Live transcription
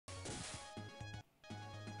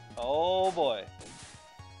Oh boy.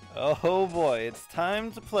 Oh boy, it's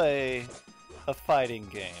time to play a fighting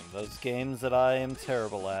game. Those games that I am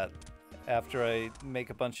terrible at after I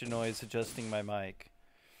make a bunch of noise adjusting my mic.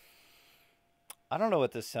 I don't know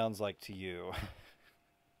what this sounds like to you.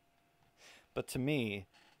 But to me,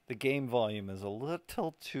 the game volume is a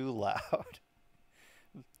little too loud.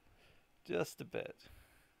 Just a bit.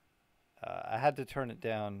 I had to turn it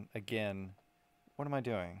down again. What am I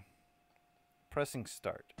doing? Pressing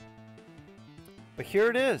start. But here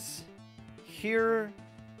it is. Here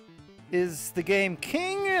is the game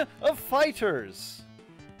King of Fighters.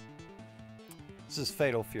 This is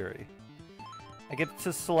Fatal Fury. I get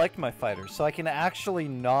to select my fighters, so I can actually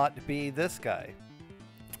not be this guy.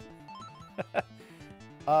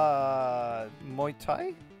 Muay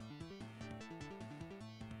Thai?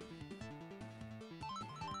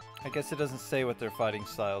 I guess it doesn't say what their fighting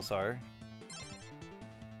styles are.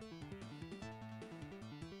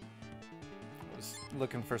 I was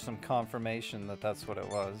looking for some confirmation that that's what it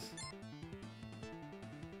was.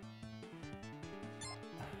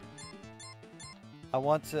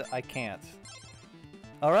 I can't.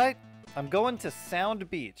 Alright, I'm going to Sound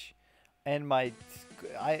Beach. And let's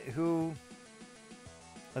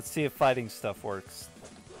see if fighting stuff works.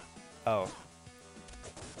 Oh.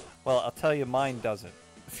 Well, I'll tell you mine doesn't.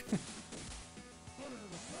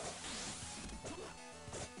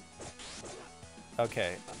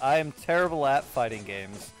 Okay, I am terrible at fighting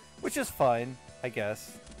games, which is fine, I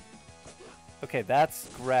guess. Okay, that's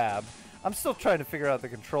grab. I'm still trying to figure out the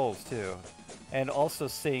controls, too. And also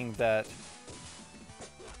seeing that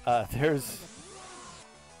there's...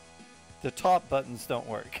 The top buttons don't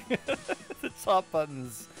work. The top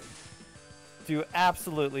buttons do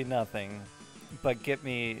absolutely nothing but get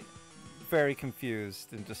me very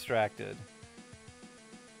confused and distracted.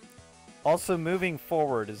 Also, moving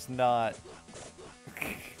forward is not...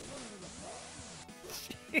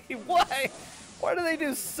 Why? Why do they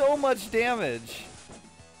do so much damage?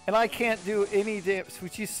 And I can't do any damage.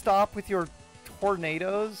 Would you stop with your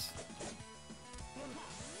tornadoes?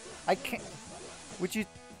 I can't... Would you...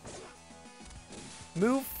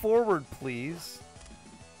 Move forward, please.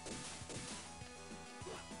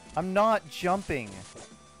 I'm not jumping.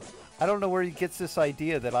 I don't know where he gets this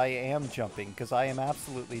idea that I am jumping, because I am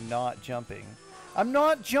absolutely not jumping. I'm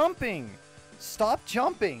not jumping! Stop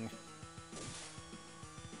jumping!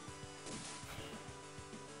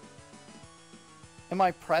 Am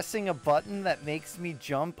I pressing a button that makes me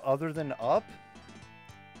jump other than up?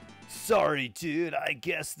 Sorry, dude, I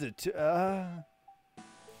guess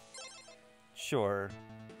Sure.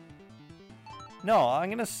 No, I'm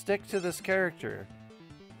gonna stick to this character.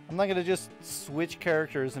 I'm not gonna just switch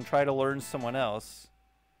characters and try to learn someone else.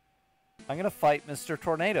 I'm gonna fight Mr.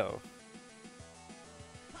 Tornado.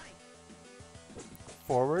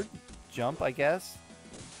 Forward, jump, I guess.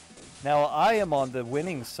 Now I am on the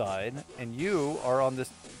winning side, and you are on this...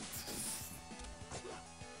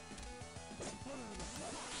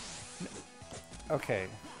 Okay.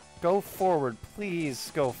 Go forward,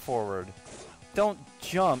 please go forward. Don't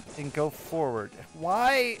jump and go forward.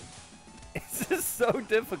 Why is this so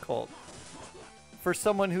difficult? For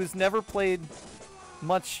someone who's never played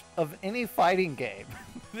much of any fighting game,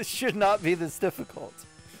 this should not be this difficult.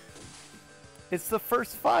 It's the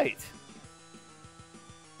first fight.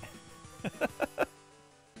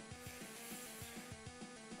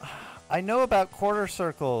 I know about quarter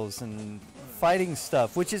circles and fighting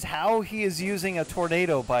stuff, which is how he is using a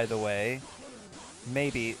tornado, by the way.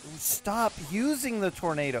 Maybe. Stop using the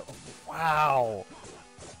tornado. Wow.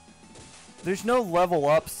 There's no level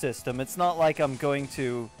up system. It's not like I'm going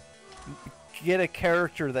to get a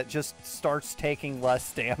character that just starts taking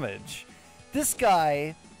less damage. This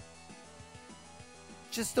guy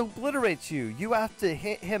just obliterates you. You have to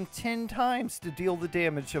hit him 10 times to deal the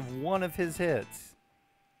damage of one of his hits.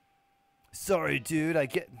 Sorry, dude, I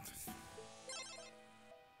get...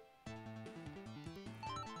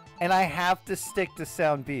 And I have to stick to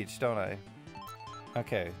Sound Beach, don't I?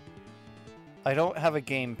 Okay. I don't have a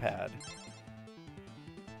gamepad.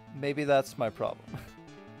 Maybe that's my problem.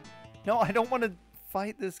 No, I don't want to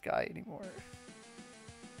fight this guy anymore.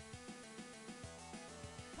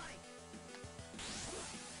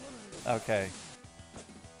 Okay.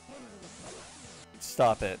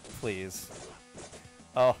 Stop it, please.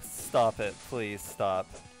 Oh, stop it. Please, stop.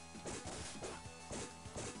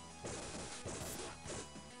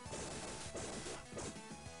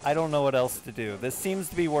 I don't know what else to do. This seems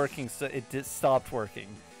to be working, so it just stopped working.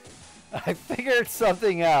 I figured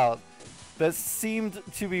something out that seemed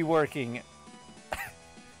to be working.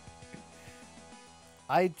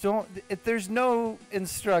 There's no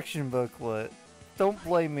instruction booklet Don't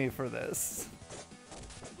blame me for this.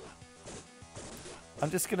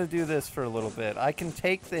 I'm just gonna do this for a little bit. I can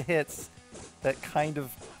take the hits that kind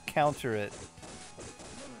of counter it.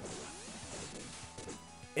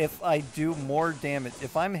 If I do more damage,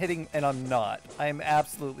 if I'm hitting, and I'm not, I am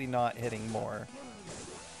absolutely not hitting more.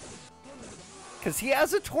 Because he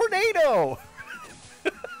has a tornado!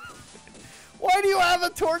 Why do you have a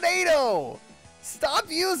tornado? Stop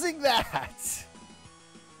using that!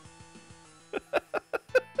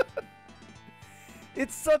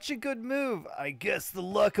 It's such a good move. I guess the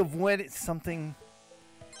luck of when it's something...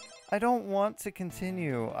 I don't want to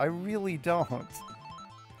continue. I really don't.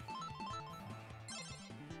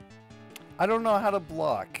 I don't know how to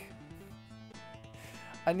block.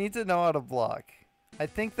 I need to know how to block. I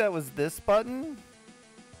think that was this button.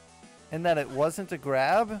 And that it wasn't a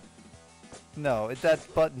grab. No,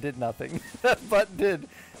 that button did nothing. That button did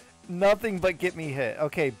nothing but get me hit.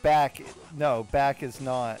 Okay, back. No, back is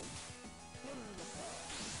not.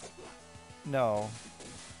 No.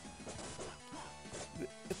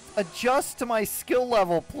 Adjust to my skill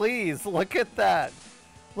level, please. Look at that.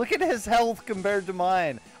 Look at his health compared to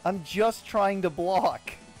mine. I'm just trying to block.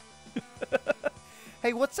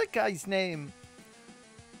 Hey, what's that guy's name?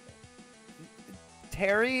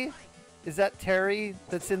 Terry? Is that Terry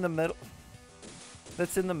that's in the middle?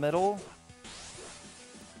 That's in the middle?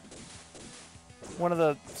 One of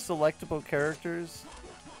the selectable characters?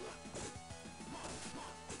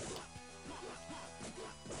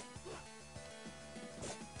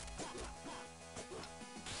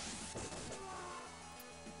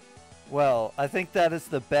 Well, I think that is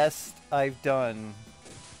the best I've done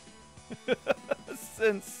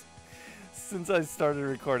since I started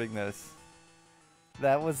recording this.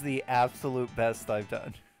 That was the absolute best I've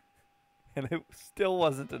done. And it still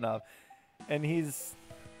wasn't enough. And he's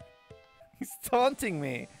taunting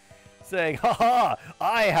me, saying, "Haha,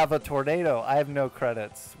 I have a tornado. I have no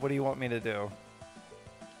credits. What do you want me to do?"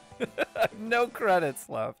 I have no credits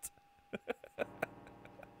left.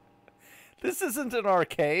 This isn't an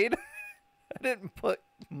arcade. I didn't put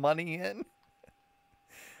money in.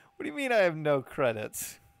 What do you mean I have no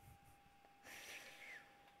credits?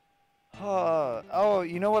 Oh,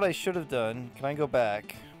 you know what I should have done? Can I go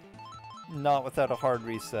back? Not without a hard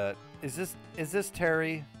reset. Is this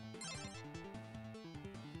Terry?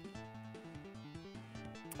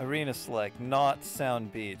 Arena select, not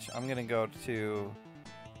Sound Beach. I'm gonna go to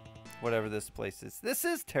whatever this place is. This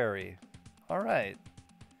is Terry. Alright.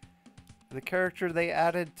 The character they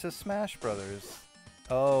added to Smash Brothers.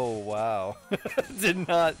 Oh wow. did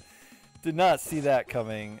not see that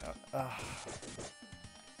coming.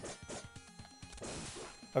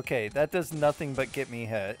 Okay, that does nothing but get me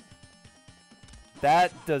hit.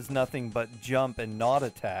 That does nothing but jump and not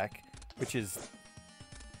attack, which is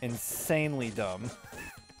insanely dumb.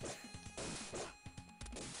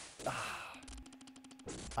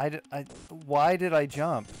 Why did I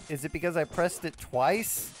jump? Is it because I pressed it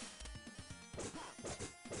twice?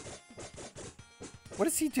 What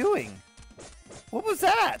is he doing? What was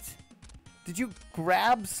that? Did you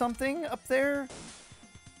grab something up there?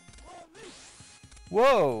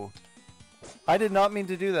 Whoa! I did not mean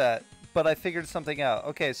to do that, but I figured something out.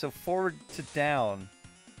 Okay, so forward to down.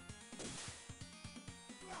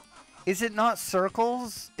 Is it not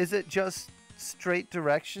circles? Is it just straight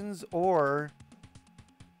directions, or...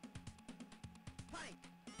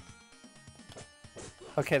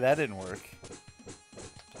 Okay, that didn't work.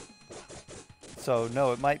 So,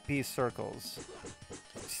 no, it might be circles.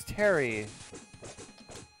 It's Terry.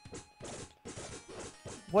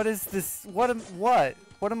 What is this? What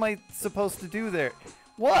am I supposed to do there?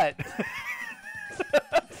 What?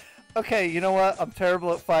 Okay, you know what? I'm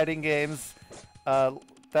terrible at fighting games.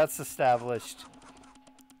 That's established.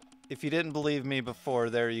 If you didn't believe me before,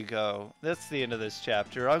 there you go. That's the end of this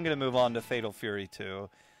chapter. I'm going to move on to Fatal Fury 2.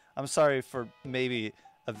 I'm sorry for maybe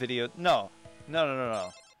a video. No,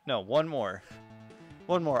 one more.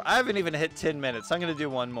 One more. I haven't even hit 10 minutes. I'm going to do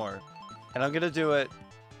one more. And I'm going to do it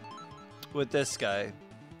with this guy.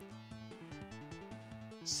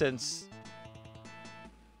 Since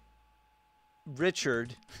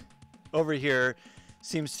Richard over here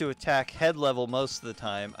seems to attack head level most of the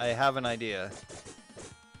time, I have an idea.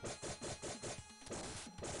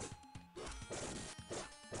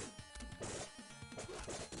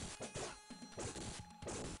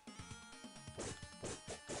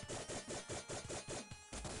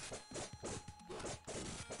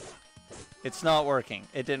 It's not working.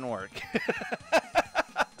 It didn't work.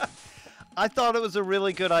 I thought it was a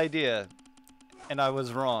really good idea, and I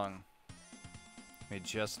was wrong. Let me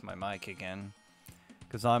adjust my mic again,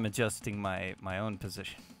 because I'm adjusting my own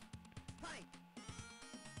position.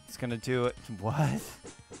 It's gonna do it. What?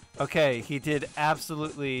 Okay, he did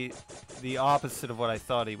absolutely the opposite of what I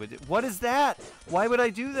thought he would do. What is that? Why would I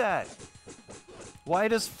do that? Why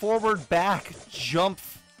does forward back jump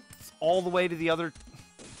all the way to the other?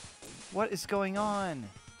 What is going on?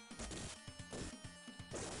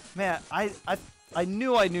 Man, I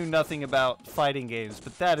knew I knew nothing about fighting games,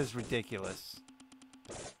 but that is ridiculous.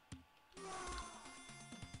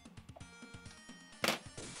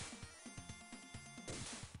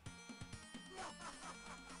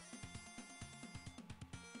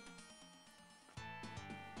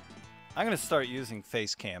 I'm going to start using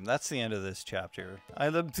face cam. That's the end of this chapter.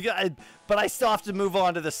 But I still have to move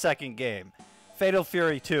on to the second game. Fatal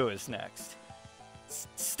Fury 2 is next.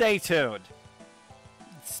 Stay tuned.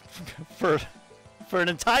 For an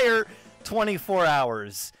entire 24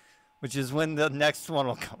 hours, which is when the next one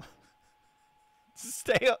will come.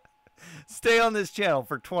 Stay on this channel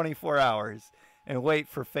for 24 hours and wait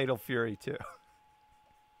for Fatal Fury 2.